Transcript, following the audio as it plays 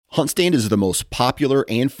HuntStand is the most popular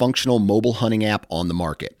and functional mobile hunting app on the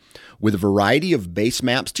market. With a variety of base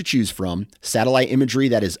maps to choose from, satellite imagery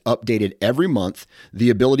that is updated every month, the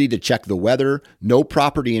ability to check the weather, know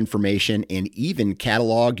property information, and even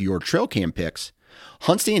catalog your trail cam pics,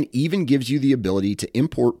 HuntStand even gives you the ability to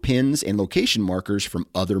import pins and location markers from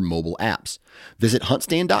other mobile apps. Visit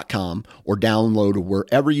huntstand.com or download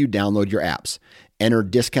wherever you download your apps. Enter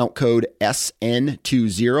discount code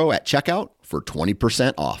SN20 at checkout for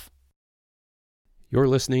 20% off. You're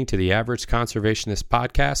listening to the Average Conservationist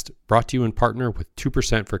podcast, brought to you in partner with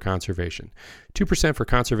 2% for Conservation. 2% for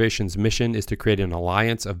Conservation's mission is to create an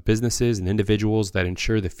alliance of businesses and individuals that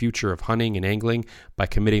ensure the future of hunting and angling by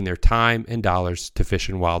committing their time and dollars to fish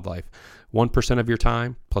and wildlife. 1% of your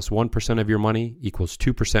time plus 1% of your money equals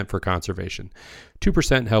 2% for conservation.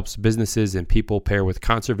 2% helps businesses and people pair with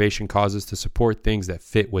conservation causes to support things that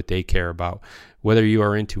fit what they care about. Whether you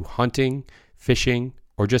are into hunting, fishing,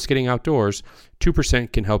 or just getting outdoors,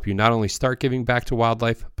 2% can help you not only start giving back to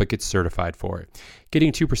wildlife, but get certified for it.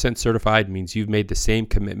 Getting 2% certified means you've made the same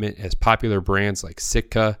commitment as popular brands like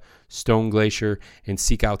Sitka, Stone Glacier, and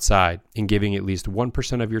Seek Outside in giving at least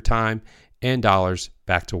 1% of your time and dollars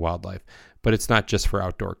back to wildlife. But it's not just for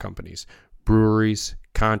outdoor companies. Breweries,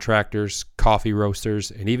 contractors, coffee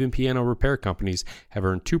roasters, and even piano repair companies have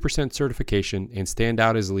earned 2% certification and stand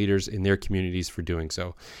out as leaders in their communities for doing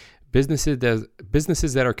so. Businesses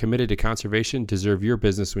that are committed to conservation deserve your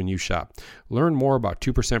business when you shop. Learn more about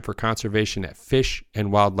 2% for Conservation at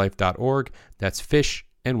fishandwildlife.org. That's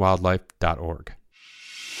fishandwildlife.org.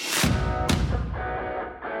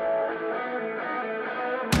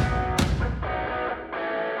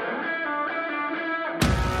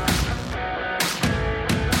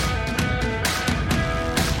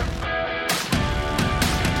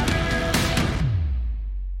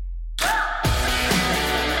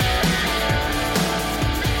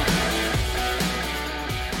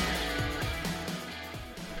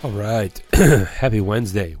 All right. Happy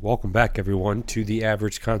Wednesday. Welcome back, everyone, to the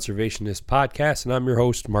Average Conservationist podcast, and I'm your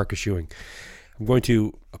host, Marcus Ewing. I'm going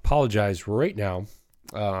to apologize right now.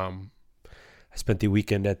 I spent the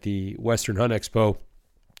weekend at the Western Hunt Expo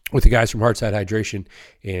with the guys from Heartside Hydration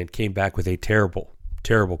and came back with a terrible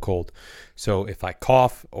cold. So if I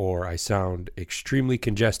cough or I sound extremely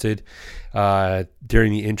congested during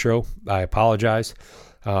the intro, I apologize.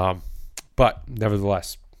 But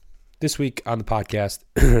nevertheless, this week on the podcast,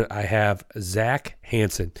 I have Zach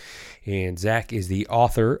Hansen, and Zach is the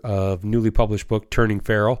author of newly published book, Turning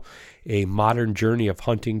Feral, A Modern Journey of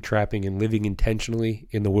Hunting, Trapping, and Living Intentionally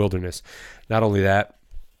in the Wilderness. Not only that,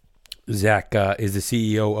 Zach is the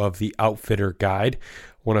CEO of The Outfitter Guide,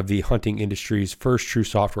 one of the hunting industry's first true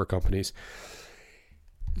software companies.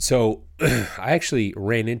 So I actually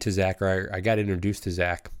ran into Zach, or I got introduced to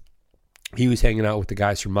Zach. He was hanging out with the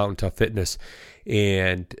guys from Mountain Tough Fitness,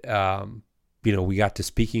 and we got to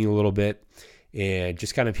speaking a little bit and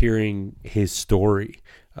just kind of hearing his story.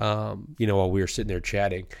 While we were sitting there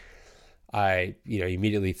chatting, I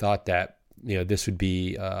immediately thought that this would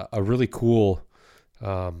be a really cool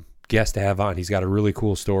guest to have on. He's got a really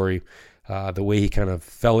cool story. The way he kind of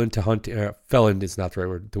fell into hunting, fell in is not the right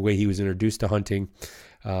word. The way he was introduced to hunting,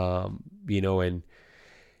 and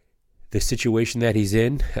the situation that he's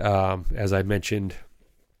in, as I mentioned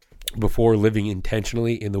before, living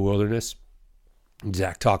intentionally in the wilderness.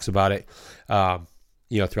 Zach talks about it,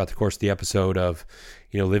 throughout the course of the episode of,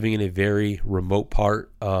 living in a very remote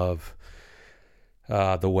part of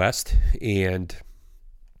the West, and,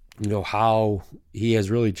 how he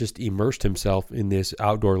has really just immersed himself in this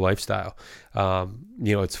outdoor lifestyle.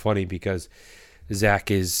 It's funny because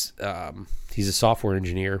Zach is, he's a software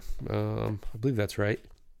engineer. I believe that's right.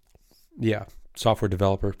 Yeah, software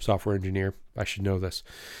developer, software engineer. I should know this.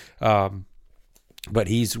 But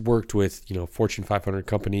he's worked with, Fortune 500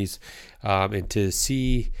 companies, and to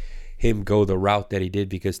see him go the route that he did,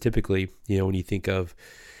 because typically, when you think of,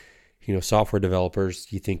 software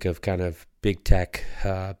developers, you think of kind of big tech,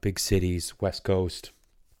 big cities, West Coast,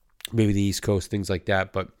 maybe the East Coast, things like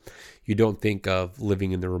that. But you don't think of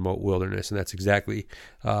living in the remote wilderness. And that's exactly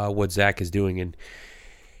what Zach is doing. And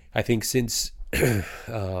I think since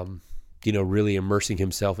really immersing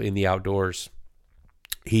himself in the outdoors,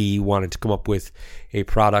 he wanted to come up with a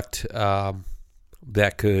product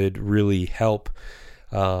that could really help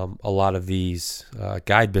a lot of these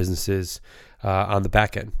guide businesses on the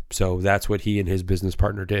back end. So that's what he and his business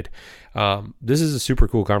partner did. This is a super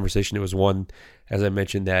cool conversation. It was one, as I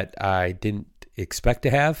mentioned, that I didn't expect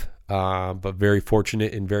to have, but very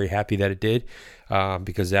fortunate and very happy that it did,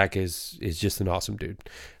 because Zach is just an awesome dude.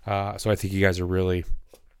 So I think you guys are really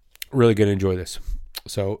going to enjoy this.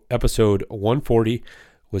 So episode 140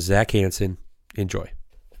 with Zach Hansen. Enjoy.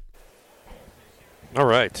 All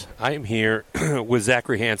right. I am here with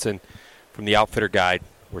Zachary Hansen from the Outfitter Guide.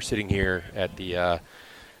 We're sitting here at the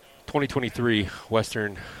 2023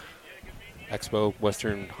 Western Expo,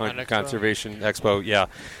 Western Hunt Conservation Expo. Yeah.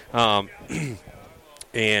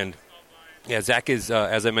 And yeah, Zach is,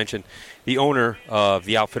 as I mentioned, the owner of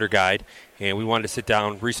the Outfitter Guide, and we wanted to sit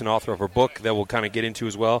down, recent author of a book that we'll kind of get into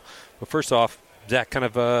as well. But first off, Zach, kind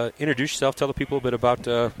of introduce yourself, tell the people a bit about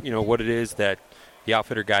what it is that the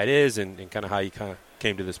Outfitter Guide is, and kind of how you kind of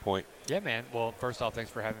came to this point. Yeah, man. Well, first off,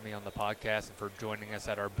 thanks for having me on the podcast and for joining us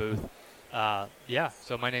at our booth.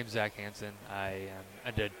 So my name's Zach Hansen. I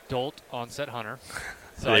am an adult onset hunter.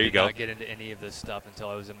 So there I you did go. not get into any of this stuff until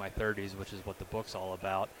I was in my 30s, which is what the book's all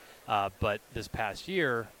about. But this past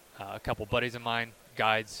year, a couple buddies of mine,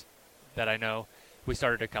 guides that I know, we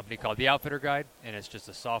started a company called the Outfitter Guide, and it's just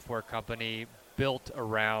a software company built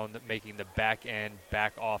around making the back-end,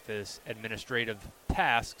 back-office administrative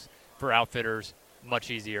tasks for outfitters much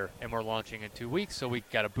easier. And we're launching in 2 weeks, so we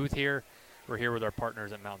got a booth here. We're here with our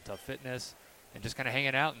partners at Mountain Tough Fitness and just kind of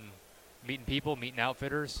hanging out and meeting people, meeting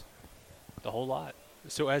outfitters, the whole lot.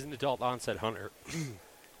 So as an adult onset hunter,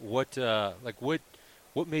 what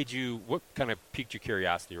made you, what kind of piqued your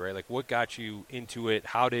curiosity, right? Like what got you into it?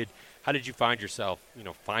 How did you find yourself,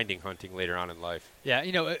 finding hunting later on in life? Yeah,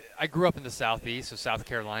 I grew up in the Southeast, so South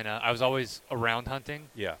Carolina. I was always around hunting.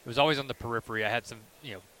 Yeah. It was always on the periphery. I had some,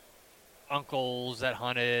 uncles that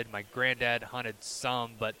hunted. My granddad hunted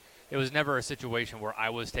some, but it was never a situation where I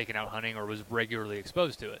was taken out hunting or was regularly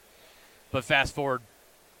exposed to it. But fast forward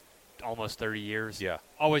almost 30 years. Yeah.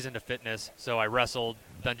 Always into fitness. So I wrestled,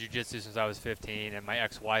 done jiu-jitsu since I was 15, and my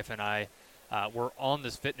ex-wife and I were on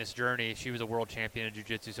this fitness journey. She was a world champion in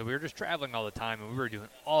jiu-jitsu, so we were just traveling all the time, and we were doing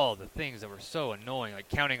all the things that were so annoying, like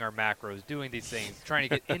counting our macros, doing these things, trying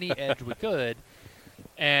to get any edge we could.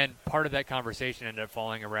 And part of that conversation ended up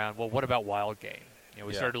falling around, well, what about wild game?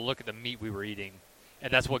 We started to look at the meat we were eating,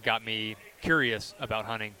 and that's what got me curious about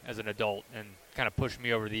hunting as an adult and kind of pushed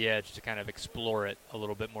me over the edge to kind of explore it a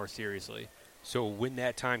little bit more seriously. So when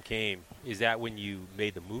that time came, is that when you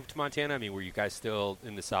made the move to Montana? I mean, were you guys still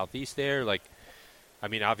in the Southeast there?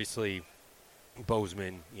 Obviously,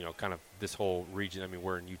 Bozeman, kind of this whole region. I mean,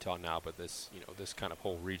 we're in Utah now, but this kind of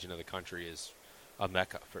whole region of the country is a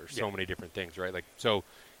mecca for so many different things, right? So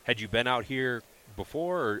had you been out here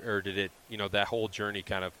before, or did it, that whole journey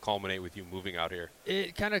kind of culminate with you moving out here?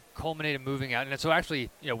 It kind of culminated moving out. And so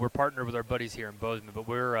actually, we're partnered with our buddies here in Bozeman, but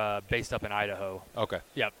we're based up in Idaho. Okay.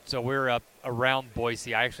 Yep. So we're up around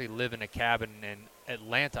Boise. I actually live in a cabin in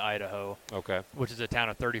Atlanta, Idaho. Okay. Which is a town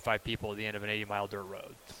of 35 people at the end of an 80-mile dirt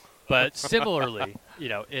road. But similarly,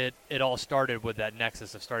 it all started with that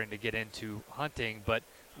nexus of starting to get into hunting. But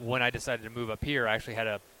when I decided to move up here, I actually had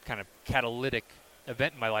a kind of catalytic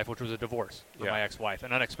event in my life, which was a divorce with my ex-wife,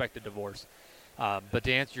 an unexpected divorce. But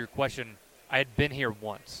to answer your question, I had been here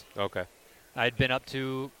once. Okay. I had been up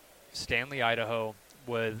to Stanley, Idaho,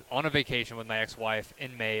 on a vacation with my ex-wife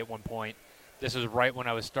in May at one point. This was right when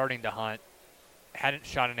I was starting to hunt, hadn't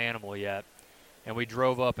shot an animal yet, and we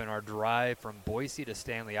drove up. In our drive from Boise to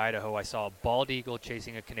Stanley, Idaho, I saw a bald eagle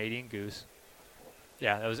chasing a Canadian goose.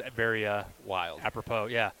 Yeah, that was very wild, apropos.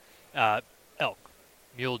 Yeah, elk,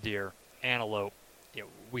 mule deer, antelope.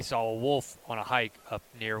 We saw a wolf on a hike up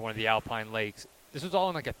near one of the alpine lakes. This was all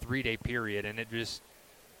in like a 3-day period, and it just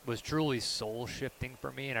was truly soul-shifting for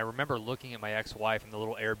me. And I remember looking at my ex-wife in the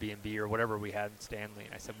little Airbnb or whatever we had in Stanley,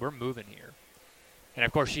 and I said, we're moving here. And,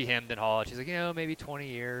 of course, she hemmed and hawed. She's like, maybe 20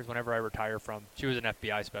 years, whenever I retire from – she was an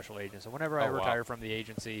FBI special agent. So whenever I retire from the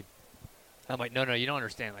agency, I'm like, no, you don't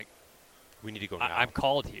understand. Like, we need to go now. I'm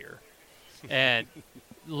called here. And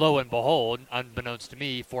lo and behold, unbeknownst to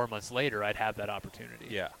me, 4 months later, I'd have that opportunity.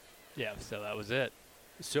 Yeah. Yeah, so that was it.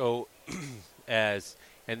 So and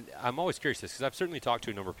I'm always curious because I've certainly talked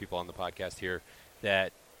to a number of people on the podcast here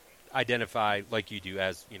that identify, like you do,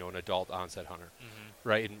 as, an adult onset hunter,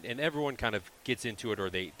 right? And everyone kind of gets into it, or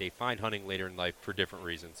they find hunting later in life for different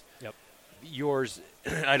reasons. Yep. Yours,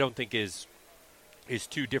 I don't think is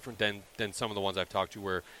too different than some of the ones I've talked to,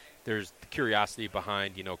 where there's curiosity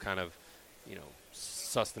behind, kind of,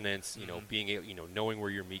 sustenance, being able, knowing where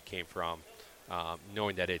your meat came from,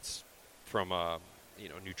 knowing that it's from a,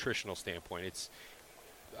 nutritional standpoint.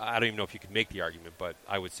 I don't even know if you could make the argument, but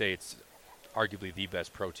I would say it's arguably the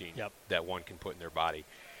best protein that one can put in their body.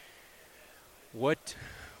 What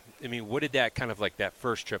did that kind of like that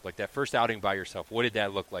first trip, like that first outing by yourself, what did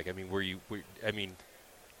that look like? I mean, were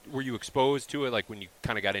you exposed to it, like when you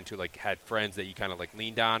kind of got into it, like had friends that you kind of like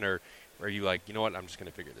leaned on, or are you like, you know what, I'm just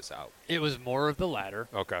going to figure this out? It was more of the latter.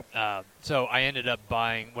 Okay. So I ended up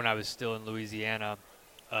buying, when I was still in Louisiana,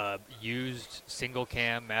 used single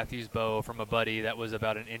cam Matthews bow from a buddy that was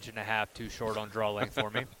about 1.5 inches too short on draw length for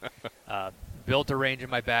me. Built a range in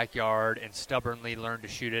my backyard and stubbornly learned to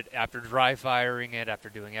shoot it after dry firing it, after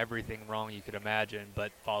doing everything wrong you could imagine,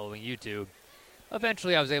 but following YouTube.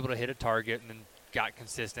 Eventually I was able to hit a target and then got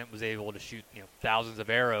consistent, was able to shoot thousands of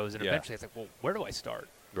arrows, and eventually I was like, well, where do I start?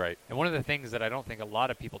 Right. And one of the things that I don't think a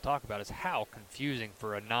lot of people talk about is how confusing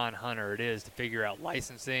for a non-hunter it is to figure out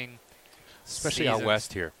licensing, Especially seasons. out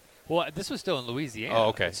west here. Well, this was still in Louisiana. Oh,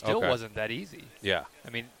 okay. It still wasn't that easy. Yeah. I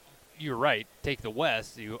mean, you're right. Take the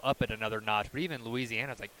West, you up it another notch. But even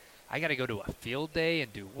Louisiana, it's like, I got to go to a field day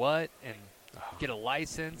and do what? And get a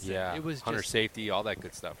license. Yeah. And it was hunter just, safety, all that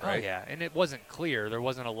good stuff, right? Oh, yeah. And it wasn't clear. There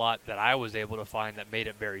wasn't a lot that I was able to find that made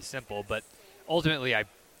it very simple. But ultimately, I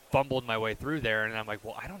fumbled my way through there, and I'm like,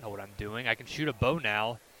 well, I don't know what I'm doing. I can shoot a bow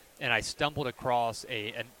now. And I stumbled across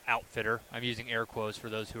an outfitter. I'm using air quotes for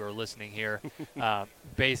those who are listening here,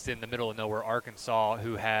 based in the middle of nowhere, Arkansas,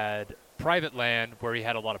 who had private land where he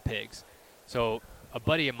had a lot of pigs. So a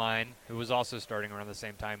buddy of mine, who was also starting around the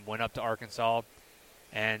same time, went up to Arkansas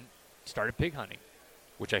and started pig hunting.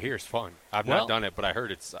 Which I hear is fun. I've not done it, but I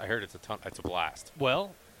heard it's a ton. It's a blast.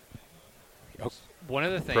 Well, one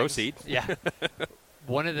of the things. Proceed. Yeah.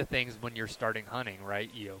 One of the things when you're starting hunting,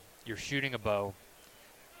 right? You're shooting a bow.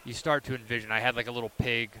 You start to envision. I had like a little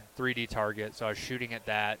pig 3D target, so I was shooting at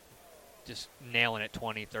that, just nailing it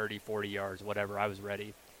 20, 30, 40 yards, whatever. I was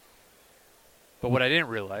ready. But what I didn't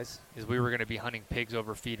realize is we were going to be hunting pigs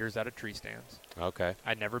over feeders out of tree stands. Okay.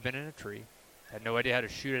 I'd never been in a tree. Had no idea how to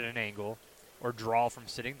shoot at an angle or draw from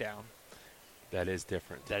sitting down. That is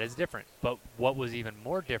different. That is different. But what was even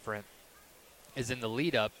more different is in the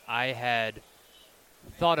lead up, I had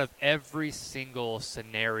thought of every single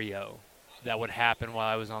scenario that would happen while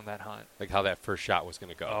I was on that hunt. Like how that first shot was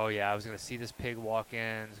going to go. Oh, yeah. I was going to see this pig walk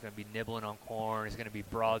in. He's going to be nibbling on corn. He's going to be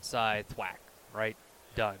broadside, thwack, right?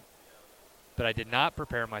 Done. But I did not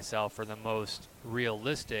prepare myself for the most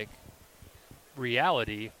realistic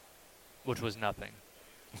reality, which was nothing.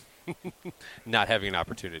 Not having an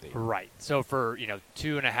opportunity. Right. So for,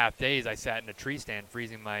 2.5 days, I sat in a tree stand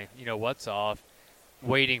freezing my what's off,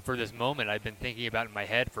 waiting for this moment I'd been thinking about in my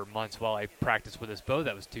head for months while I practiced with this bow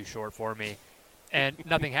that was too short for me. And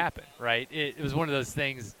nothing happened, right? It was one of those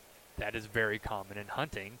things that is very common in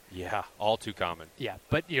hunting. Yeah, all too common. Yeah,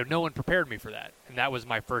 but no one prepared me for that. And that was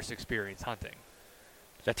my first experience hunting.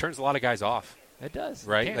 That turns a lot of guys off. It does.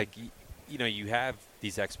 Right? It Like, you have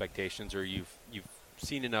these expectations or you've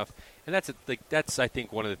seen enough. And that's I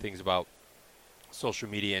think one of the things about social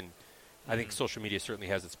media, and I think social media certainly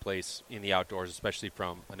has its place in the outdoors, especially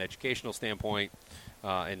from an educational standpoint,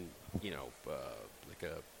 and like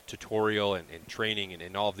a tutorial and training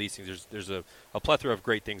and all of these things. There's a plethora of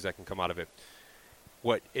great things that can come out of it.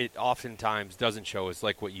 What it oftentimes doesn't show is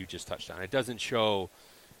like what you just touched on. It doesn't show,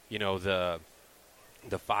 the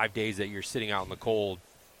 5 days that you're sitting out in the cold.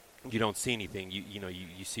 You don't see anything.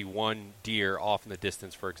 You see one deer off in the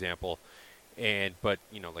distance, for example, but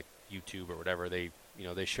like YouTube or whatever, they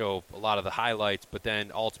show a lot of the highlights, but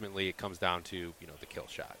then ultimately it comes down to the kill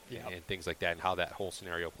shot and things like that, and how that whole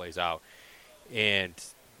scenario plays out. And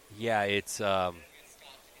yeah, it's kind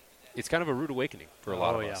of a rude awakening for a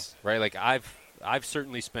lot of us, right? Like I've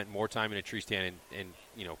certainly spent more time in a tree stand and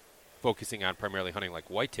focusing on primarily hunting like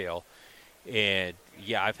whitetail. And,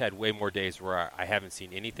 yeah, I've had way more days where I haven't seen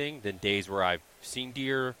anything than days where I've seen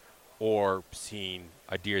deer or seen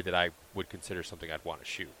a deer that I would consider something I'd want to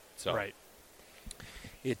shoot. So Right.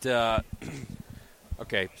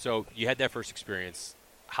 Okay, so you had that first experience.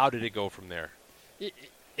 How did it go from there? It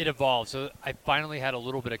evolved. So I finally had a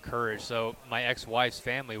little bit of courage. So my ex-wife's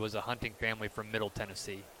family was a hunting family from Middle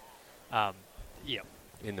Tennessee.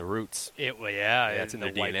 In the roots. It's in the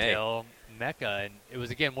their DNA. whitetail mecca, and it was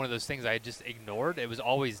again one of those things I had just ignored. It was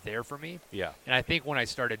always there for me. Yeah. And I think when I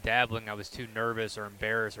started dabbling, I was too nervous or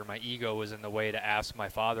embarrassed, or my ego was in the way to ask my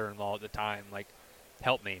father-in-law at the time, like,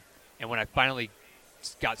 help me. And when I finally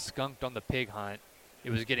got skunked on the pig hunt,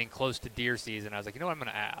 it was getting close to deer season. I was like, I'm going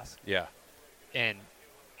to ask. Yeah. And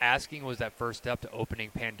asking was that first step to opening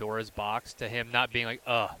Pandora's box, to him not being like,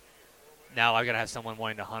 now I got to have someone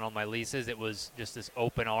wanting to hunt on my leases. It was just this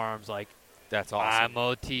open arms, like, that's awesome. I'm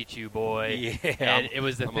going to teach you, boy. Yeah. And it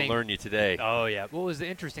was the I'm thing. going to learn you today. Oh, yeah. What was the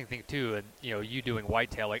interesting thing, too, and, you doing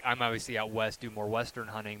whitetail, like, I'm obviously out west, do more western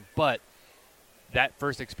hunting, but that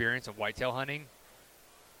first experience of whitetail hunting,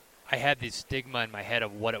 I had this stigma in my head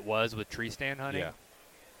of what it was with tree stand hunting. Yeah.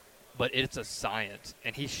 But it's a science,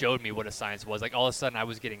 and he showed me what a science was. Like, all of a sudden, I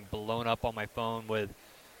was getting blown up on my phone with,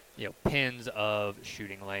 pins of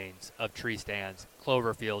shooting lanes, of tree stands,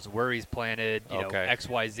 clover fields, where he's planted,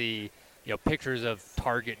 XYZ, pictures of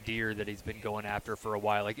target deer that he's been going after for a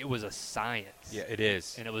while. Like, it was a science. Yeah, it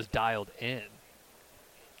is. And it was dialed in.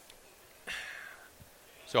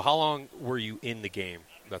 So how long were you in the game,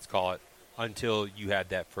 let's call it, until you had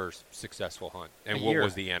that first successful hunt? And A what year.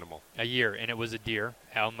 was the animal? A year, and it was a deer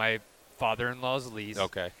on my father-in-law's lease.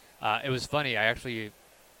 Okay. It was funny. I actually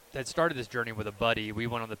had started this journey with a buddy. We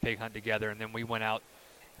went on the pig hunt together, and then we went out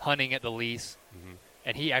hunting at the lease. Mm-hmm.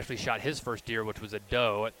 And he actually shot his first deer, which was a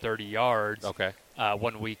doe at 30 yards. Okay.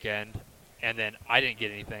 One weekend, and then I didn't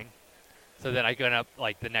get anything. So then I got up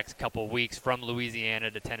like the next couple of weeks from Louisiana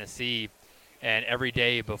to Tennessee, and every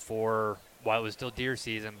day before, while it was still deer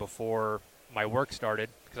season, before my work started,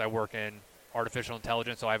 because I work in artificial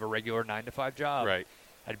intelligence, so I have a regular 9-to-5 job. Right.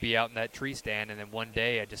 I'd be out in that tree stand, and then one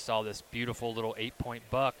day I just saw this beautiful little 8-point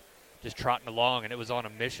buck just trotting along, and it was on a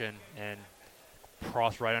mission and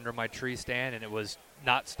crossed right under my tree stand, and it was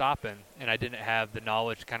not stopping, and I didn't have the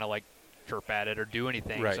knowledge to kind of like chirp at it or do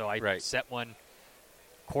anything. Right, So I right. set one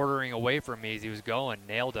quartering away from me as he was going,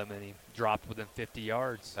 nailed him, and he dropped within 50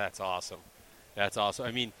 yards. That's awesome. That's awesome.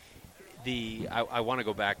 I mean, I want to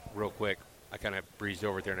go back real quick. I kind of breezed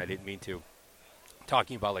over it there, and I didn't mean to.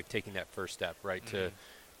 Talking about like taking that first step, right? Mm-hmm.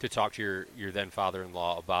 To talk to your then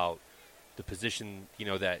father-in-law about the position,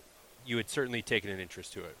 that you had certainly taken an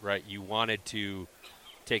interest to it, right? You wanted to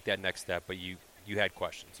take that next step, but you had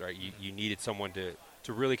questions, right? You needed someone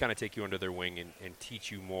to really kind of take you under their wing and teach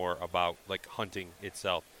you more about like hunting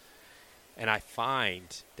itself. And I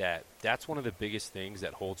find that that's one of the biggest things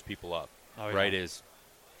that holds people up, right?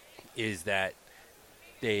 Is that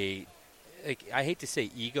they, like, I hate to say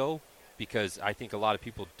ego, because I think a lot of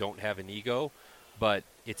people don't have an ego, but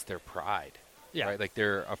it's their pride, Yeah. right? Like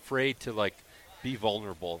they're afraid to like be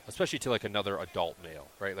vulnerable, especially to like another adult male,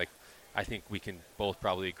 right? Like I think we can both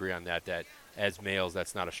probably agree on that as males,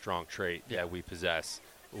 that's not a strong trait that we possess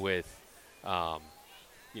with, kind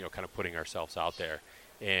of putting ourselves out there.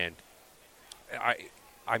 And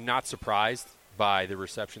I'm not surprised by the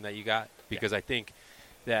reception that you got, because I think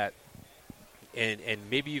that, and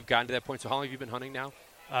maybe you've gotten to that point. So how long have you been hunting now?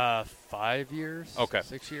 5 years. Okay.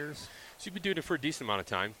 6 years. So you've been doing it for a decent amount of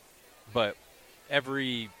time, but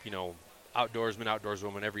every, outdoorsman,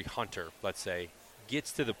 outdoorswoman, every hunter, let's say,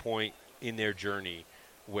 gets to the point in their journey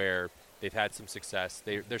where they've had some success.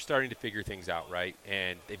 They're starting to figure things out, right?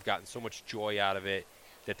 And they've gotten so much joy out of it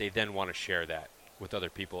that they then want to share that with other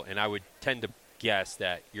people. And I would tend to guess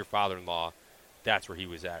that your father-in-law, that's where he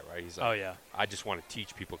was at, right? He's like, Oh, yeah. I just want to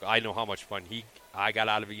teach people. I know how much fun I got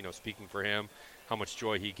out of it, speaking for him, how much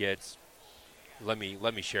joy he gets. Let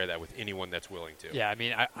me share that with anyone that's willing to. Yeah, I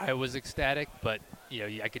mean, I was ecstatic, but,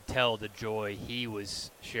 I could tell the joy he was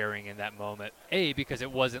sharing in that moment. Because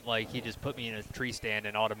it wasn't like he just put me in a tree stand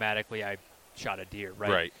and automatically I shot a deer,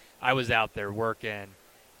 right? Right. I was out there working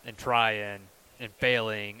and trying and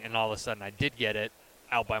failing, and all of a sudden I did get it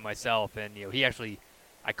out by myself. And,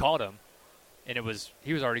 I called him, and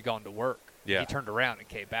he was already gone to work. Yeah. He turned around and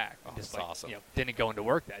came back. Oh, Just that's awesome. Didn't go into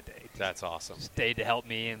work that day. That's awesome. Stayed to help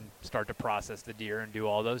me and start to process the deer and do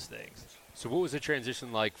all those things. So what was the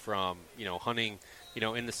transition like from, hunting,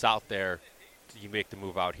 in the South there, you make the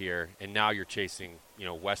move out here, and now you're chasing,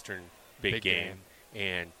 Western big game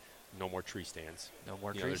and no more tree stands. No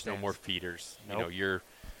more tree There's stands. no more feeders. Nope. You're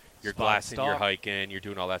Spot glassing, you're stock. hiking, you're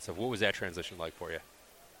doing all that stuff. What was that transition like for you?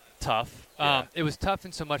 Tough. Yeah. It was tough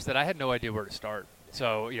in so much that I had no idea where to start.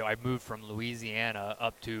 So, I moved from Louisiana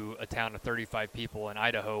up to a town of 35 people in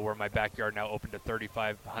Idaho, where my backyard now opened to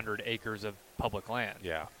 3,500 acres of public land.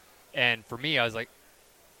 Yeah. And for me, I was like,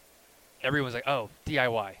 everyone's like, oh,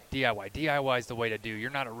 DIY. DIY is the way to do.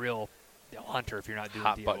 You're not a real hunter if you're not doing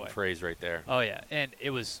Hot DIY. button phrase right there. Oh, yeah. And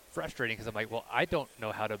it was frustrating because I'm like, well, I don't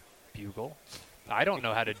know how to bugle. I don't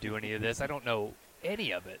know how to do any of this. I don't know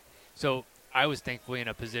any of it. So I was thankfully in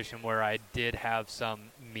a position where I did have some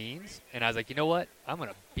means. And I was like, you know what? I'm going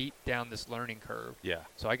to beat down this learning curve. Yeah.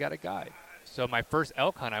 So I got a guide. So my first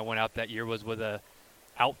elk hunt I went out that year was with a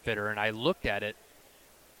outfitter. And I looked at it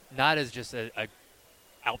not as just a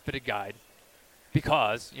outfitted guide,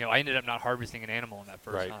 because, I ended up not harvesting an animal in that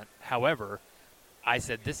first Right. hunt. However, I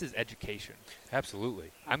said, this is education.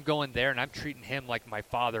 Absolutely. I'm going there and I'm treating him like my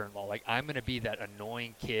father-in-law. Like, I'm going to be that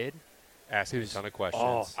annoying kid. Asking a ton of questions.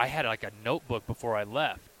 Oh, I had like a notebook before I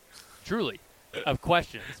left, truly, of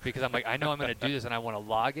questions, because I'm like, I know I'm going to do this and I want to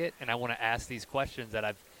log it and I want to ask these questions that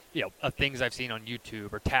I've, of things I've seen on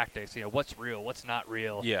YouTube or tactics, what's real, what's not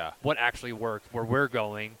real, Yeah. what actually worked, where we're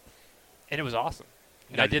going. And it was awesome.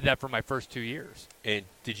 And Now, I did that for my first 2 years. And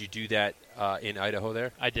did you do that in Idaho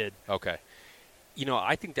there? I did. Okay.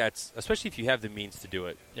 I think that's, especially if you have the means to do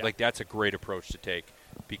it, Yeah. like that's a great approach to take,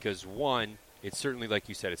 because one, it's certainly, like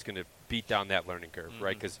you said, it's going to beat down that learning curve,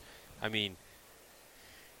 right? Because, I mean,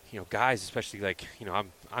 guys, especially like,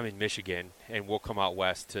 I'm in Michigan, and we'll come out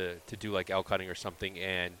west to do like elk hunting or something,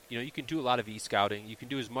 and, you can do a lot of e-scouting. You can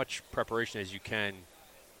do as much preparation as you can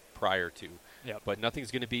prior to. Yep. But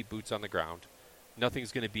nothing's going to be boots on the ground.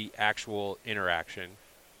 Nothing's going to be actual interaction.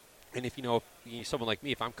 And if someone like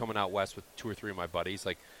me, if I'm coming out west with 2 or 3 of my buddies,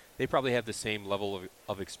 like they probably have the same level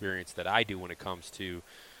of experience that I do when it comes to,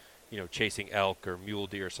 chasing elk or mule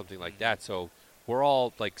deer or something like that. So we're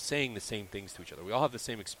all like saying the same things to each other. We all have the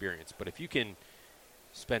same experience. But if you can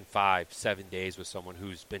spend 5-7 days with someone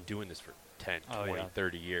who's been doing this for 10, 20,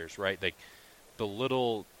 30 years, right? Like the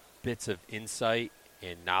little bits of insight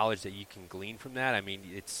and knowledge that you can glean from that, I mean,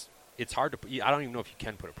 it's hard to – I don't even know if you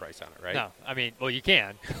can put a price on it, right? No. I mean, well, you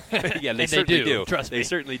can. Yeah, they certainly do. Trust me. They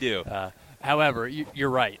certainly do. However, you're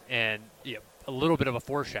right. And a little bit of a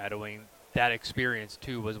foreshadowing, that experience,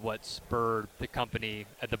 too, was what spurred the company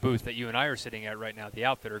at the booth that you and I are sitting at right now, the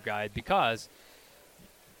Outfitter Guide, because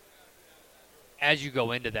as you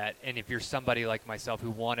go into that, and if you're somebody like myself who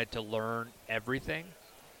wanted to learn everything,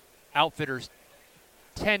 outfitters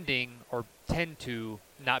tend to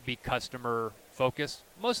not be customer focused.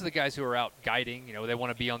 Most of the guys who are out guiding, they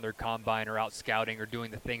want to be on their combine or out scouting or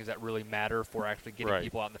doing the things that really matter for actually getting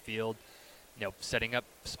people out in the field, setting up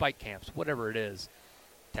spike camps, whatever it is,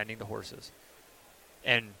 tending to horses.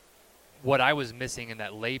 And what I was missing in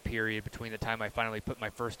that lay period between the time I finally put my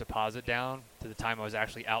first deposit down to the time I was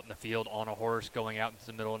actually out in the field on a horse going out into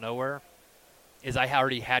the middle of nowhere is I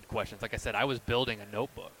already had questions. Like I said, I was building a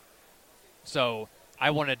notebook. So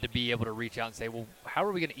I wanted to be able to reach out and say, well, how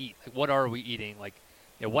are we going to eat? Like, what are we eating? Like,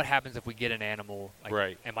 what happens if we get an animal?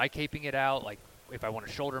 Like, am I caping it out? Like, if I want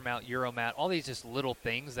to shoulder mount, Euro mount, all these just little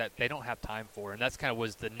things that they don't have time for. And that's kind of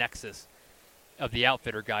was the nexus of the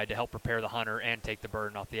Outfitter Guide to help prepare the hunter and take the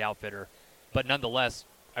burden off the outfitter. But nonetheless,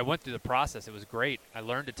 I went through the process. It was great. I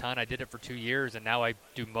learned a ton. I did it for 2 years, and now I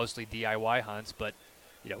do mostly DIY hunts. But,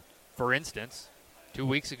 for instance, 2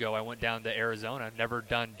 weeks ago I went down to Arizona. I've never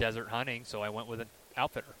done desert hunting, so I went with an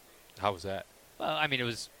outfitter. How was that? Well, I mean, it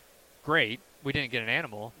was great. We didn't get an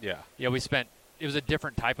animal. Yeah. It was a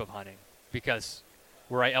different type of hunting because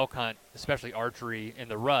where I elk hunt, especially archery in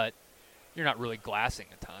the rut, you're not really glassing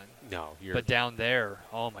a ton. No. But down there,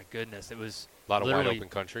 oh my goodness, it was a lot of wide open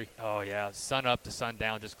country. Oh, yeah. Sun up to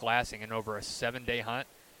sundown, just glassing. And over a 7-day hunt,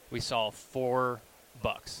 we saw 4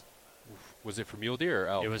 bucks. Was it for mule deer or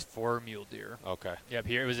elk? It was for mule deer. Okay. Yep,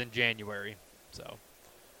 here it was in January. So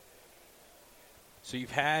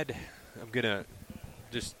you've had, I'm going to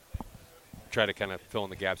just try to kind of fill in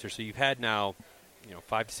the gaps here. So you've had now,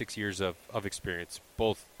 5 to 6 years of experience,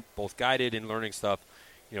 both guided and learning stuff,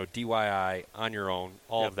 DIY, on your own,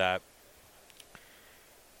 all of that.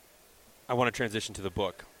 I want to transition to the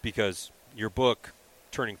book because your book,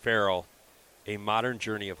 Turning Feral, A Modern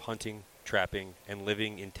Journey of Hunting, Trapping, and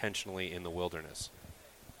Living Intentionally in the Wilderness.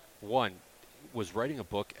 One, was writing a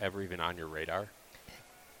book ever even on your radar?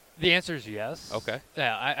 the answer is yes. Okay.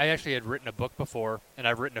 Yeah, I actually had written a book before, and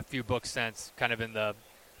I've written a few books since, kind of in the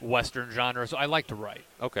Western genre, so I like to write.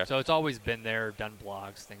 Okay. So it's always been there, done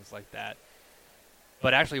blogs, things like that.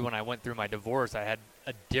 But actually, when I went through my divorce, I had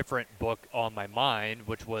a different book on my mind,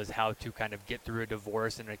 which was how to kind of get through a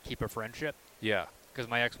divorce and to keep a friendship. Yeah. Because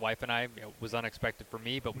my ex-wife and I, was unexpected for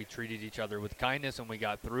me, but we treated each other with kindness and we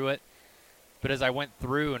got through it. But as I went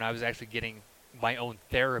through and I was actually getting my own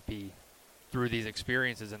therapy through these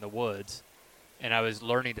experiences in the woods, and I was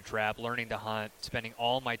learning to trap, learning to hunt, spending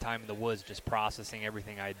all my time in the woods just processing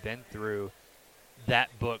everything I'd been through,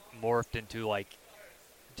 that book morphed into, like,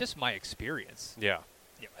 just my experience. Yeah.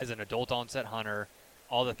 As an adult onset hunter,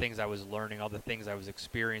 all the things I was learning, all the things I was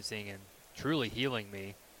experiencing and truly healing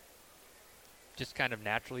me just kind of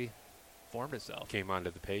naturally formed itself. Came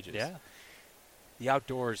onto the pages. Yeah. The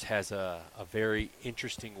outdoors has a very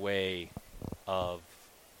interesting way of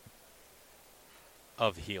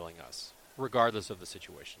healing us, regardless of the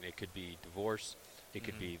situation. It could be divorce. It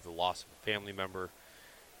could be the loss of a family member.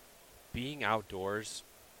 Being outdoors,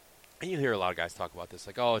 and you hear a lot of guys talk about this,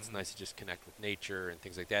 like, oh, it's nice to just connect with nature and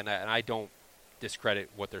things like that. And I don't discredit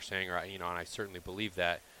what they're saying, or and I certainly believe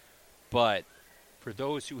that. But for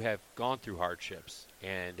those who have gone through hardships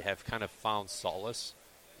and have kind of found solace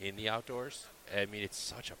in the outdoors, I mean, it's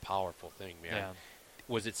such a powerful thing, man. Yeah.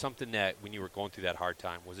 Was it something that, when you were going through that hard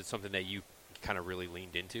time, was it something that you kind of really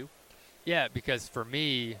leaned into? Yeah, because for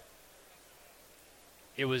me,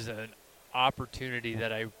 it was an opportunity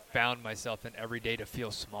that I found myself in every day to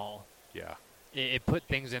feel small. Yeah. It put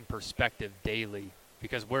things in perspective daily,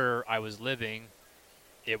 because where I was living,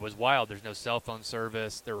 it was wild. There's no cell phone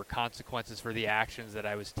service. There were consequences for the actions that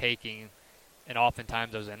I was taking. And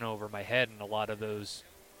oftentimes I was in over my head in a lot of those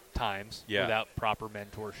times without proper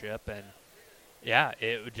mentorship. And, yeah,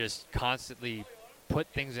 it would just constantly put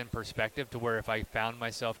things in perspective to where if I found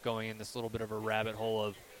myself going in this little bit of a rabbit hole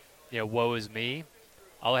of, woe is me,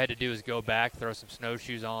 all I had to do was go back, throw some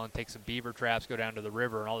snowshoes on, take some beaver traps, go down to the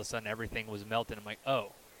river, and all of a sudden everything was melted. I'm like,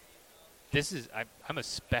 oh, I'm a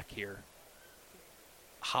speck here.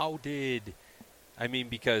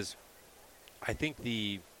 Because I think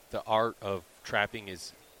the art of trapping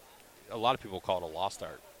is, a lot of people call it a lost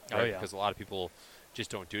art, right? Oh, yeah. Because a lot of people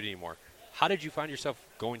just don't do it anymore. How did you find yourself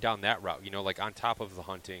going down that route? Like on top of the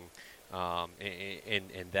hunting,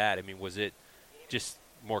 and that. I mean, was it just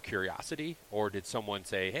more curiosity, or did someone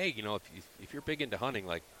say, hey, if you're big into hunting,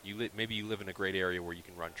 like maybe you live in a great area where you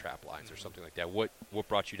can run trap lines or something like that? What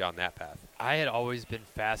brought you down that path? I had always been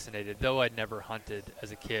fascinated, though I'd never hunted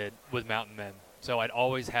as a kid, with mountain men. So I'd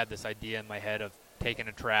always had this idea in my head of taking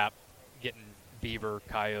a trap, getting beaver,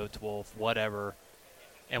 coyotes, wolf, whatever.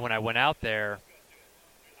 And when I went out there,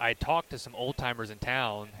 I talked to some old-timers in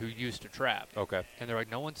town who used to trap. Okay. And they're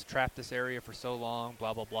like, no one's trapped this area for so long,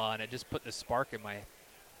 blah, blah, blah. And it just put this spark in my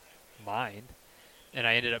mind. And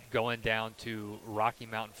I ended up going down to Rocky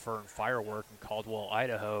Mountain Fur and Firework in Caldwell,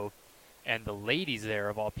 Idaho. And the ladies there,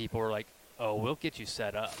 of all people, were like, oh, we'll get you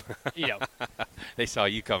set up. They saw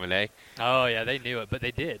you coming, eh? Oh, yeah, they knew it. But they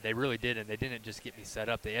did. They really did. And they didn't just get me set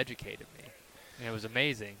up. They educated me. And it was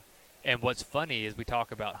amazing. And what's funny is we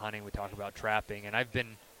talk about hunting, we talk about trapping. And I've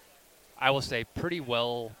been, I will say, pretty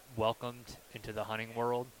well welcomed into the hunting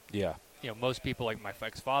world. Yeah. Most people, like my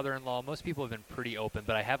ex-father-in-law, most people have been pretty open.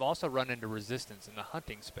 But I have also run into resistance in the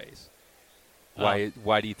hunting space. Why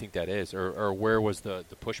do you think that is? Or where was the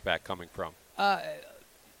pushback coming from?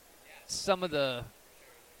 Some of the,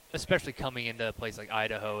 especially coming into a place like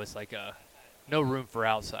Idaho, it's like no room for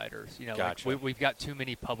outsiders. Gotcha. Like we've got too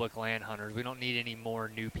many public land hunters. We don't need any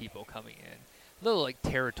more new people coming in. A little like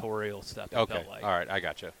territorial stuff. It Okay. felt like. All right. I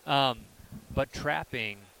gotcha. But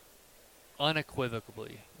trapping,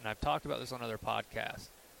 unequivocally, and I've talked about this on other podcasts,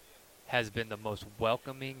 has been the most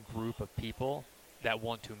welcoming group of people that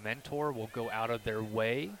want to mentor, will go out of their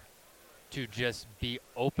way to just be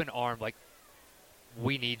open-armed, like,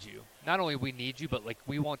 we need you. Not only we need you, but, like,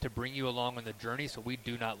 we want to bring you along on the journey so we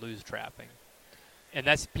do not lose trapping. And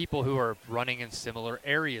that's people who are running in similar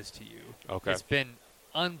areas to you. Okay. It's been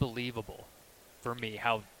unbelievable for me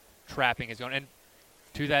how trapping is going. And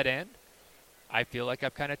to that end, I feel like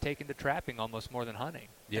I've kind of taken to trapping almost more than hunting.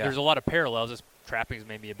 Yeah. And there's a lot of parallels. As trapping has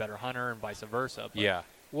made me a better hunter and vice versa. But Yeah.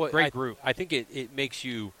 Well, great group. I think it makes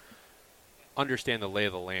you understand the lay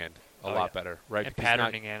of the land a lot better, right? And Because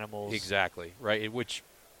patterning animals. Exactly, right? Which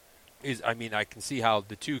is, I mean, I can see how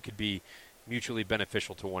the two could be mutually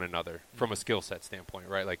beneficial to one another from a skill set standpoint,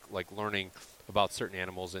 right? Like learning about certain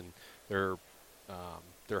animals and their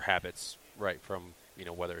habits, right? From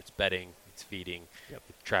whether it's bedding, it's feeding,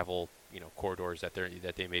 travel, corridors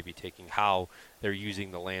that they may be taking, how they're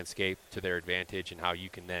using the landscape to their advantage, and how you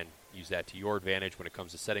can then use that to your advantage when it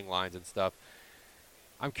comes to setting lines and stuff.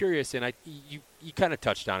 I'm curious, and you kind of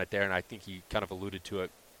touched on it there, and I think you kind of alluded to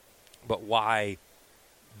it, but why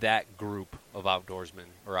that group of outdoorsmen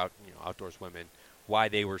or outdoors women, why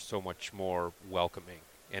they were so much more welcoming?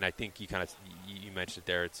 And I think you mentioned it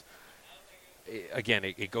there. It's again,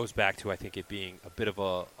 it goes back to, I think, it being a bit of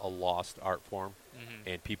a lost art form,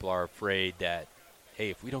 and people are afraid that,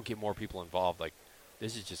 hey, if we don't get more people involved, like,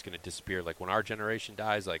 this is just going to disappear. Like, when our generation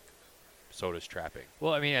dies, like, so does trapping.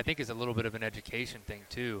 Well, I mean, I think it's a little bit of an education thing,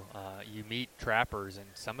 too. You meet trappers, and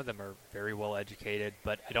some of them are very well educated,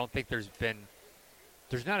 but I don't think there's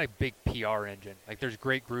not a big PR engine. Like, there's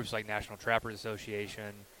great groups like National Trappers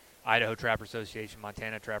Association, Idaho Trapper Association,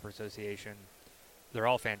 Montana Trapper Association. They're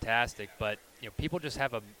all fantastic, but people just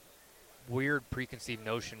have a weird preconceived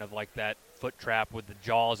notion of like that foot trap with the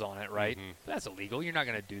jaws on it, right? That's illegal. You're not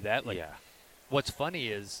going to do that. Like, what's funny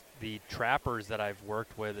is the trappers that I've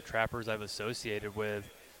worked with, the trappers I've associated with,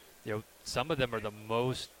 some of them are the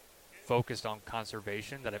most focused on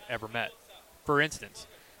conservation that I've ever met. For instance,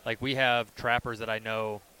 like, we have trappers that I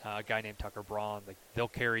know, a guy named Tucker Braun, like, they'll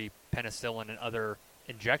carry penicillin and other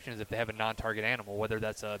injections if they have a non-target animal, whether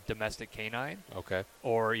that's a domestic canine,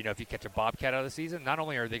 or if you catch a bobcat out of the season, not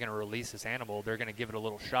only are they going to release this animal, they're going to give it a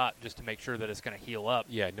little shot just to make sure that it's going to heal up.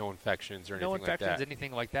 Yeah, no infections or anything like that. No infections,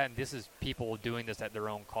 anything like that. And this is people doing this at their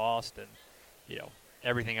own cost, and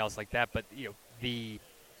everything else like that. But the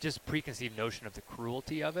just preconceived notion of the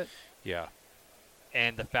cruelty of it. Yeah.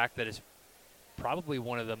 And the fact that it's probably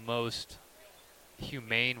one of the most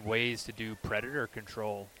humane ways to do predator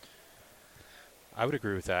control. I would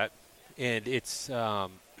agree with that. And it's,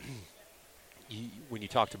 when you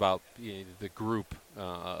talked about the group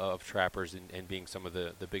of trappers and being some of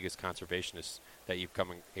the biggest conservationists that you've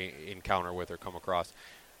encounter with or come across,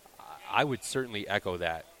 I would certainly echo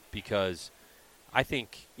that, because I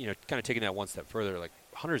think, kind of taking that one step further, like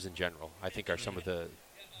hunters in general, I think are some of the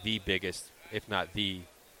biggest, if not the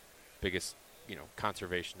biggest,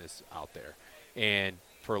 conservationists out there. And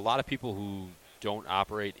for a lot of people who don't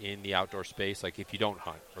operate in the outdoor space, like if you don't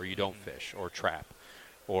hunt or you don't fish or trap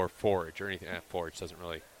or forage or anything, forage doesn't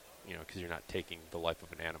really, because you're not taking the life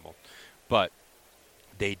of an animal, but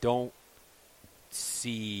they don't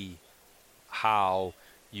see how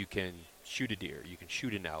you can shoot a deer, you can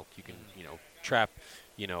shoot an elk, you can, trap,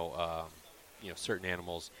 certain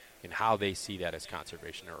animals, and how they see that as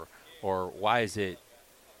conservation, or why is it,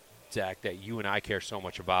 Zach, that you and I care so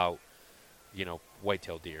much about,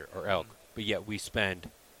 white-tailed deer or elk, but yet we spend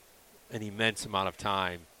an immense amount of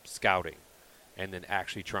time scouting and then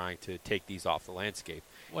actually trying to take these off the landscape.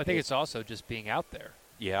 Well, I think it's also just being out there.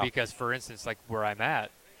 Yeah. Because, for instance, like where I'm at,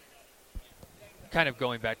 kind of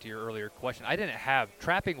going back to your earlier question,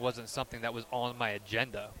 trapping wasn't something that was on my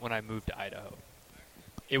agenda when I moved to Idaho.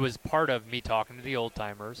 It was part of me talking to the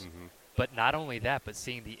old-timers, but not only that, but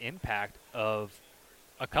seeing the impact of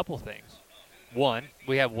a couple things. One,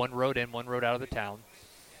 we have one road in, one road out of the town.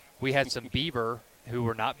 We had some beaver who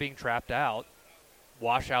were not being trapped out,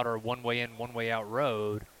 wash out our one-way in, one-way out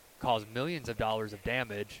road, cause millions of dollars of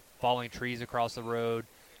damage, falling trees across the road.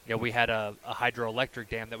 We had a hydroelectric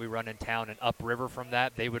dam that we run in town, and upriver from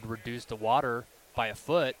that, they would reduce the water by a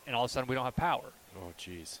foot, and all of a sudden we don't have power. Oh,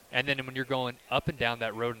 jeez. And then when you're going up and down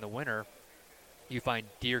that road in the winter, you find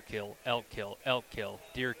deer kill, elk kill, elk kill,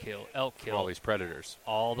 deer kill, elk kill. All these predators.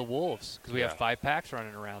 All the wolves, because we have 5 packs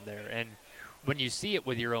running around there. And when you see it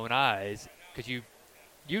with your own eyes, because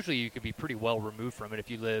usually you could be pretty well removed from it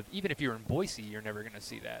if you live, even if you're in Boise, you're never going to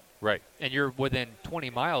see that. Right. And you're within 20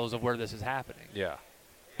 miles of where this is happening. Yeah.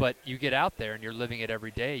 But you get out there and you're living it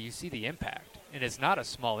every day, you see the impact. And it's not a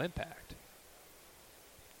small impact.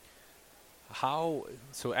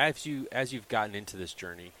 So as you've gotten into this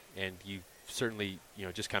journey, and you've certainly,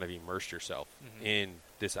 just kind of immersed yourself in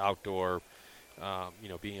this outdoor,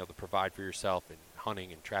 being able to provide for yourself and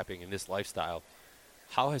hunting and trapping in this lifestyle,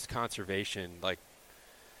 how has conservation,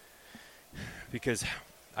 because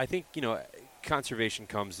I think, conservation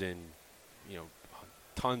comes in,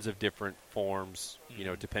 tons of different forms,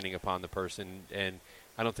 depending upon the person, and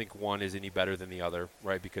I don't think one is any better than the other,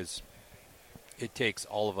 right? Because it takes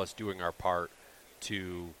all of us doing our part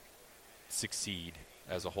to succeed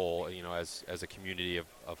as a whole, as a community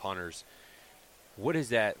of hunters. What does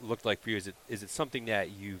that look like for you? Is it something that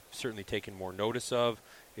you've certainly taken more notice of?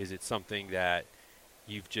 Is it something that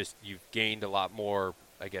you've gained a lot more,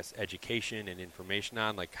 I guess, education and information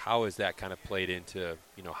on? Like, how has that kind of played into,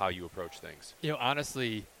 how you approach things?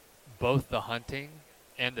 Honestly, both the hunting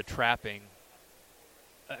and the trapping,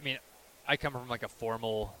 I mean, I come from like a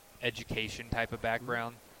formal education type of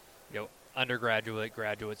background, undergraduate,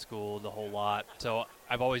 graduate school, the whole lot. So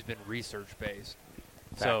I've always been research-based.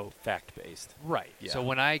 Fact-based. Right. Yeah. So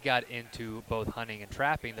when I got into both hunting and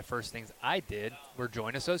trapping, the first things I did were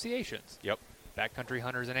join associations. Yep. Backcountry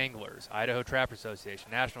Hunters and Anglers, Idaho Trapper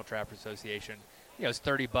Association, National Trapper Association. It's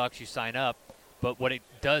 $30, you sign up. But what it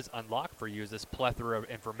does unlock for you is this plethora of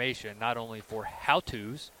information, not only for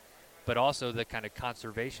how-tos, but also the kind of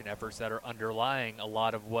conservation efforts that are underlying a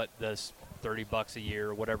lot of what this $30 a year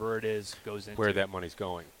or whatever it is goes into. Where that money's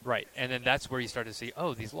going. Right. And then that's where you start to see,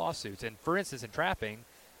 these lawsuits. And for instance, in trapping,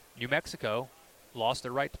 New Mexico lost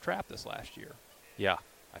their right to trap this last year. Yeah,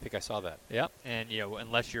 I think I saw that. Yep. And,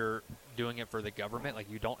 unless you're doing it for the government,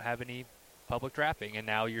 you don't have any public trapping. And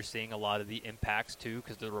now you're seeing a lot of the impacts, too,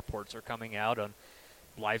 because the reports are coming out on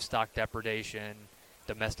livestock depredation,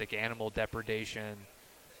 domestic animal depredation,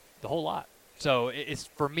 the whole lot. So it's,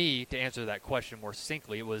 for me, to answer that question more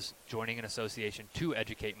succinctly, it was joining an association to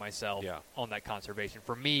educate myself on that conservation.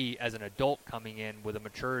 For me, as an adult coming in with a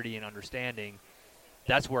maturity and understanding,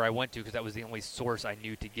 that's where I went to, because that was the only source I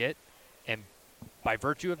knew to get. And by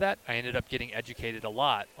virtue of that, I ended up getting educated a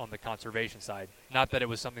lot on the conservation side. Not that it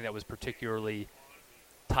was something that was particularly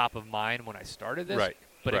top of mind when I started this,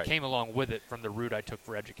 but it came along with it from the route I took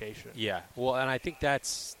for education. Yeah, well, and I think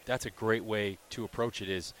that's a great way to approach it,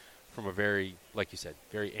 is from a very, like you said,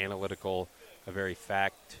 very analytical, a very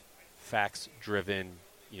facts-driven,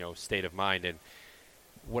 state of mind. And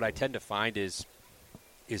what I tend to find is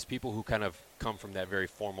people who kind of come from that very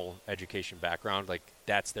formal education background, like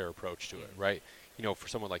that's their approach to it, right? For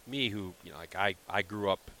someone like me who, I grew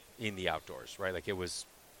up in the outdoors, right? Like it was,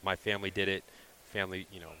 my family did it,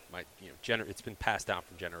 it's been passed down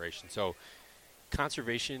from generation. So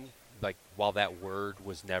conservation like while that word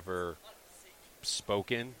was never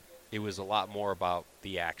spoken, it was a lot more about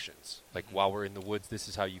the actions. Like while we're in the woods, this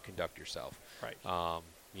is how you conduct yourself. Right.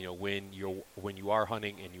 You know, when you are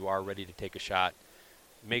hunting and you are ready to take a shot,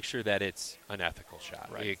 make sure that it's an ethical shot.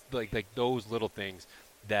 Right. Like those little things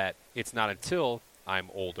that it's not until I'm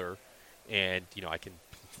older and, you know, I can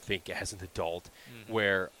think as an adult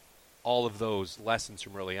where all of those lessons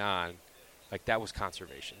from early on, like that was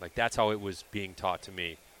conservation. Like that's how it was being taught to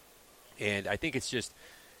me. And I think it's just,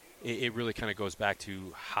 it really kind of goes back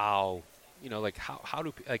to how, you know, like how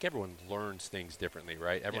do, like everyone learns things differently,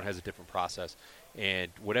 right? Everyone has a different process.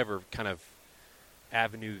 And whatever kind of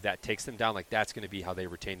avenue that takes them down, like that's going to be how they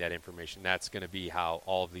retain that information. That's going to be how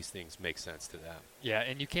all of these things make sense to them. Yeah,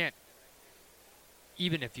 and you can't,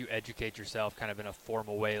 even if you educate yourself kind of in a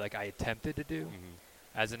formal way like I attempted to do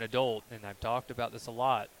as an adult, and I've talked about this a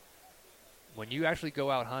lot, when you actually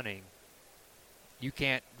go out hunting, you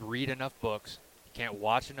can't read enough books, you can't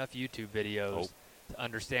watch enough YouTube videos to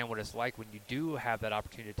understand what it's like when you do have that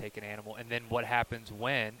opportunity to take an animal, and then what happens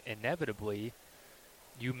when, inevitably,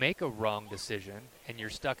 you make a wrong decision and you're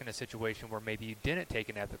stuck in a situation where maybe you didn't take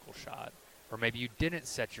an ethical shot, or maybe you didn't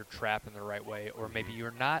set your trap in the right way, or maybe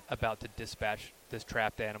you're not about to dispatch this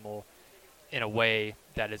trapped animal in a way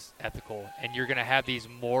that is ethical. And you're going to have these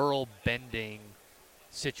moral bending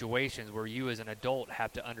situations where you as an adult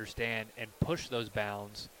have to understand and push those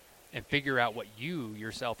bounds and figure out what you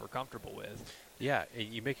yourself are comfortable with. Yeah, and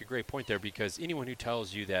you make a great point there, because anyone who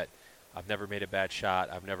tells you that I've never made a bad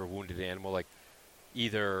shot, I've never wounded an animal, like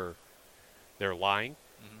either they're lying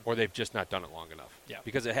or they've just not done it long enough. Yeah.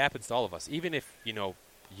 Because it happens to all of us. Even if, you know,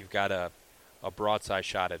 you've got a broadside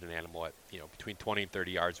shot at an animal at, you know, between 20 and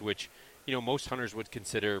 30 yards, which, you know, most hunters would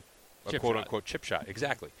consider a quote-unquote chip shot.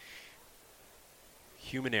 Exactly.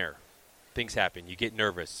 Human error. Things happen. You get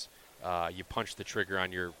nervous. You punch the trigger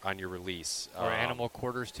on your release. Or animal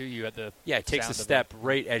quarters to you at the it takes a step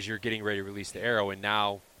right as you're getting ready to release the arrow, and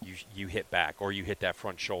now you hit back, or you hit that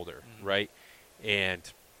front shoulder, right? And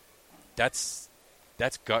that's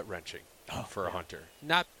gut-wrenching for a hunter.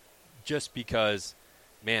 Not just because,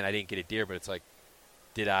 man, I didn't get a deer, but it's like,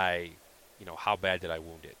 did I, you know, how bad did I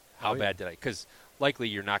wound it? How bad did I? Because likely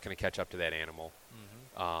you're not going to catch up to that animal.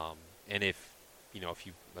 And if, you know, if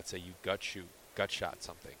you, let's say you gut shot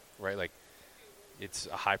something, right? Like, it's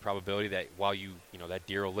a high probability that while you know, that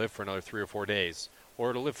deer will live for another 3 or 4 days, or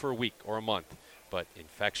it'll live for a week or a month. But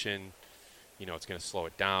infection, you know, it's going to slow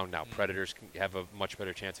it down. Now predators can have a much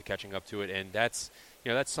better chance of catching up to it. And that's,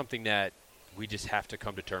 you know, that's something that we just have to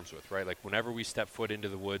come to terms with, right? Like, whenever we step foot into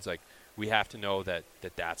the woods, like, we have to know that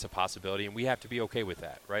that's a possibility, and we have to be okay with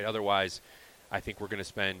that, right? Otherwise, I think we're going to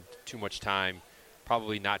spend too much time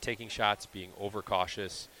probably not taking shots, being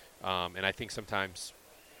overcautious. And I think sometimes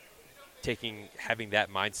having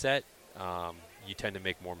that mindset, you tend to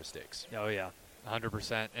make more mistakes. Oh, yeah,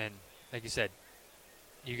 100%. And like you said,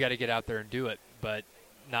 you got to get out there and do it, but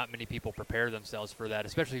not many people prepare themselves for that,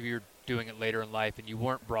 especially if you're doing it later in life and you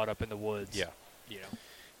weren't brought up in the woods. Yeah. You know?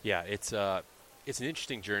 Yeah, it's an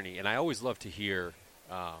interesting journey, and I always love to hear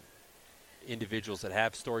individuals that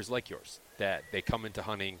have stories like yours, that they come into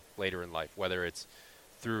hunting later in life, whether it's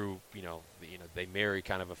through, you know, they marry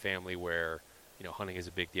kind of a family where, you know, hunting is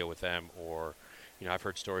a big deal with them, or, you know, I've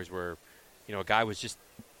heard stories where, you know, a guy was just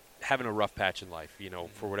having a rough patch in life, you know,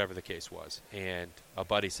 for whatever the case was, and a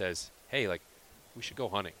buddy says, hey, like, we should go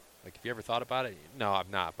hunting. Like, have you ever thought about it? No,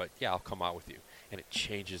 I'm not, but yeah, I'll come out with you. And it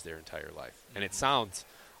changes their entire life. And it sounds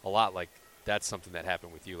a lot like that's something that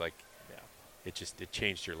happened with you. Like, it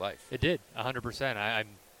changed your life. It did, 100%. I'm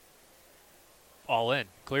all in,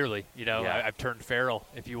 clearly. You know, I've turned feral,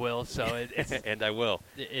 if you will. So it's and I will.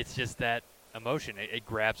 It's just that emotion. It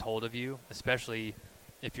grabs hold of you, especially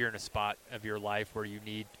if you're in a spot of your life where you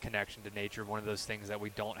need connection to nature. One of those things that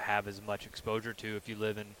we don't have as much exposure to if you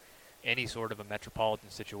live in any sort of a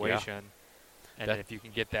metropolitan situation. And if you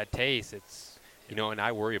can get that taste, it's... You know, and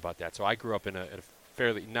I worry about that. So I grew up in a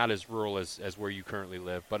fairly, not as rural as where you currently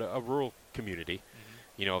live, but a rural community,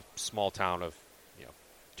 you know, small town of, you know,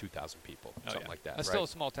 2,000 people, something like that. That's right? still a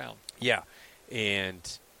small town. Yeah. And,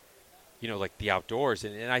 you know, like the outdoors,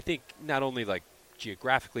 and I think not only like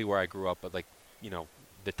geographically where I grew up, but like, you know,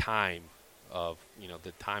 the time of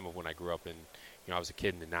when I grew up in, you know, I was a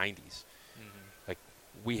kid in the 90s. Like,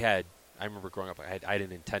 I remember growing up, I had a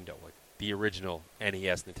Nintendo, like the original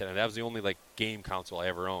NES Nintendo. That was the only like game console I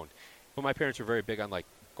ever owned. But my parents were very big on like,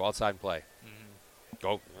 go outside and play.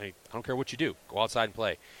 I don't care what you do, go outside and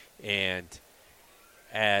play. And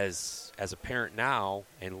as a parent now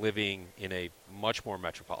and living in a much more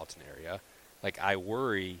metropolitan area, like I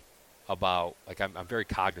worry about, like I'm very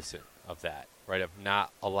cognizant of that, right? Of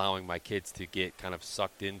not allowing my kids to get kind of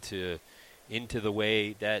sucked into the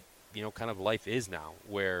way that, kind of life is now,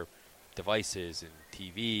 where devices and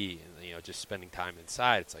TV and, just spending time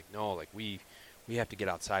inside. It's like, no, like we have to get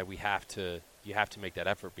outside. You have to make that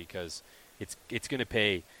effort, because it's going to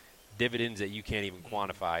pay dividends that you can't even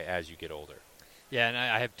quantify as you get older. Yeah, and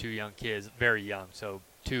I have 2 young kids, very young, so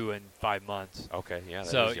 2 and 5 months. Okay, yeah,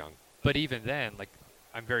 that is young. But even then, like,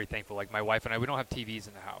 I'm very thankful. Like, my wife and I, we don't have TVs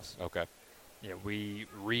in the house. Okay. We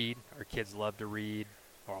read. Our kids love to read.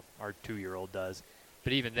 Well, our 2-year-old does.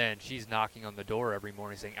 But even then, she's knocking on the door every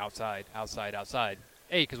morning saying, outside, outside, outside.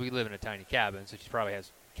 A, because we live in a tiny cabin, so she probably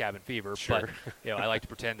has cabin fever. Sure. But, I like to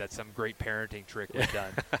pretend that some great parenting trick was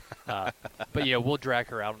done. But, we'll drag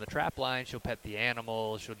her out on the trap line. She'll pet the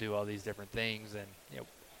animals. She'll do all these different things. And,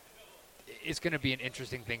 it's going to be an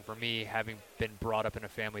interesting thing for me, having been brought up in a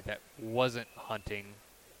family that wasn't hunting,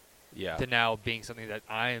 to now being something that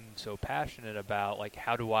I'm so passionate about. Like,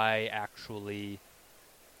 how do I actually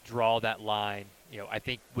draw that line? I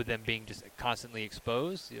think with them being just constantly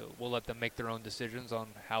exposed, we'll let them make their own decisions on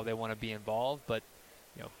how they want to be involved. But,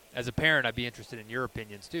 as a parent, I'd be interested in your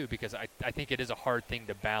opinions too, because I think it is a hard thing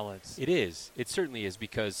to balance. It is. It certainly is,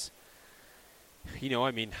 because,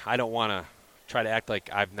 I don't want to try to act like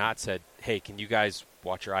I've not said, hey, can you guys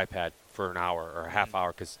watch your iPad for an hour or a half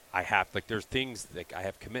hour? Because I have, like, there's things, like, I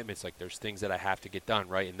have commitments, like, there's things that I have to get done,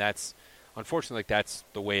 right? And that's, unfortunately, like, that's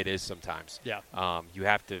the way it is sometimes. Yeah. You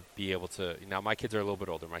have to be able to, now my kids are a little bit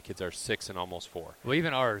older. My kids are 6 and almost 4. Well,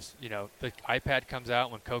 even ours, the iPad comes out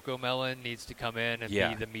when Coco Melon needs to come in and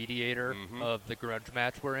be the mediator of the grudge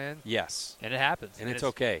match we're in. Yes. And it happens. And it's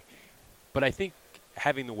okay. But I think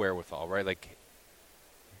having the wherewithal, right, like,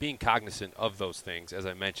 being cognizant of those things, as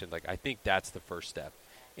I mentioned, like, I think that's the first step.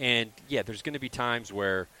 And, yeah, there's going to be times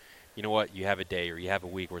where, you have a day or you have a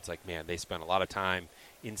week where it's like, man, they spend a lot of time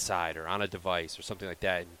inside or on a device or something like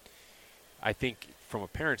that. And I think from a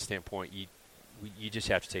parent standpoint, you just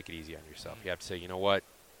have to take it easy on yourself. You have to say, you know what,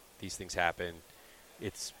 these things happen.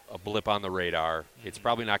 It's a blip on the radar. It's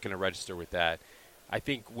probably not going to register with that. I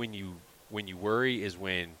think when you worry is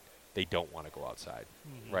when they don't want to go outside,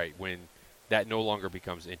 right? When that no longer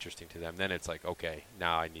becomes interesting to them, then it's like, okay,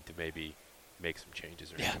 now I need to maybe make some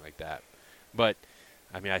changes or anything like that. But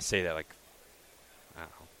I say that like, I don't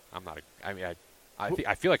know. I'm not.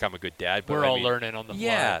 I feel like I'm a good dad. But we're all learning on the fly.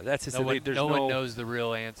 Yeah, that's just no one knows the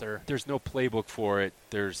real answer. There's no playbook for it.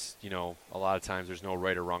 There's a lot of times there's no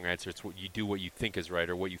right or wrong answer. It's what you think is right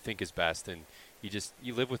or what you think is best, and you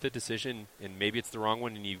live with the decision. And maybe it's the wrong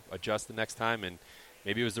one, and you adjust the next time. And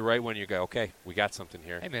maybe it was the right one. And you go, okay, we got something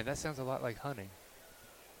here. Hey man, that sounds a lot like hunting.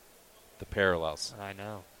 The parallels. I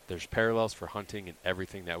know. There's parallels for hunting and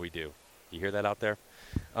everything that we do. You hear that out there?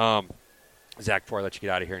 Zach, before I let you get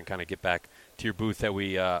out of here and kind of get back to your booth that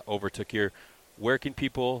we overtook here, where can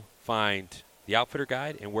people find the Outfitter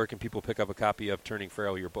Guide, and where can people pick up a copy of Turning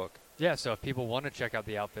Feral, your book? Yeah, so if people want to check out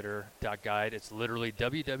the Outfitter.guide, it's literally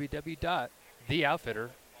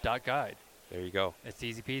www.theoutfitter.guide. There you go. It's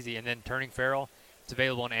easy peasy. And then Turning Feral, it's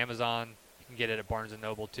available on Amazon. You can get it at Barnes &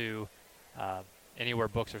 Noble too. Anywhere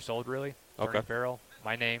books are sold, really. Okay. Turning Feral,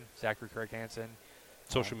 my name, Zachary Craig Hansen.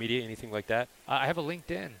 Social media, anything like that? I have a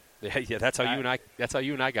LinkedIn. Yeah, that's how you and I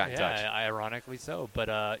got in touch. Yeah, ironically so. But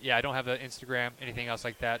I don't have an Instagram, anything else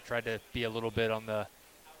like that. Tried to be a little bit on the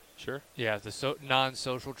the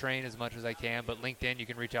non-social train as much as I can. But LinkedIn, you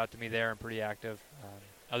can reach out to me there. I'm pretty active.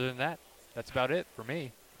 Other than that, that's about it for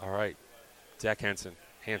me. All right, Zach Hansen,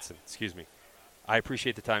 excuse me. I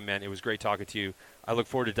appreciate the time, man. It was great talking to you. I look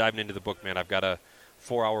forward to diving into the book, man. I've got a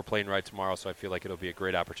 4-hour plane ride tomorrow, so I feel like it'll be a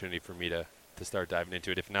great opportunity for me to start diving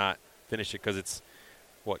into it. If not, finish it, because it's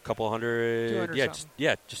couple hundred?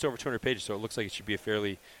 Just over 200 pages. So it looks like it should be a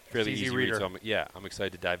fairly easy read. So I'm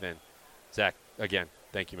excited to dive in. Zach, again,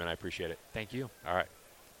 thank you, man. I appreciate it. Thank you. All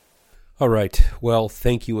right. Well,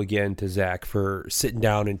 thank you again to Zach for sitting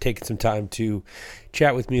down and taking some time to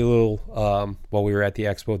chat with me a little while we were at the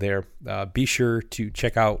expo there. Be sure to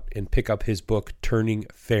check out and pick up his book, Turning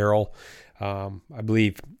Feral. I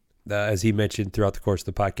believe, as he mentioned throughout the course of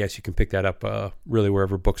the podcast, you can pick that up really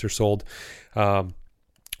wherever books are sold.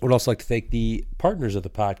 Would also like to thank the partners of the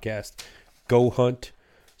podcast, Go Hunt,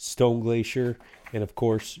 Stone Glacier, and of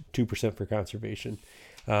course, 2% for Conservation.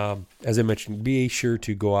 As I mentioned, be sure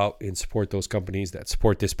to go out and support those companies that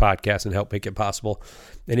support this podcast and help make it possible.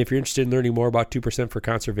 And if you're interested in learning more about 2% for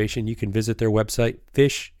Conservation, you can visit their website,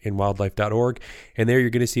 fishandwildlife.org. And there you're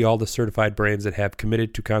going to see all the certified brands that have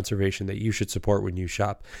committed to conservation that you should support when you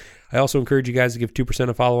shop. I also encourage you guys to give 2%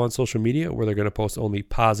 a follow on social media, where they're going to post only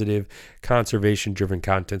positive, conservation-driven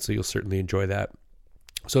content, so you'll certainly enjoy that.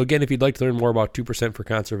 So again, if you'd like to learn more about 2% for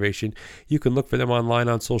Conservation, you can look for them online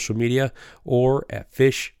on social media or at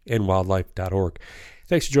fishandwildlife.org.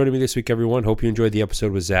 Thanks for joining me this week, everyone. Hope you enjoyed the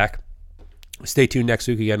episode with Zach. Stay tuned next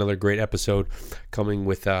week. We got another great episode coming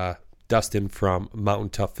with Dustin from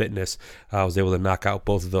Mountain Tough Fitness. I was able to knock out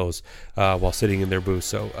both of those while sitting in their booth.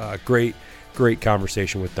 So great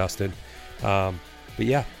conversation with Dustin. But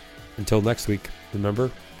yeah, until next week, remember,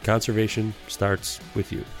 conservation starts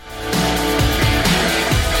with you.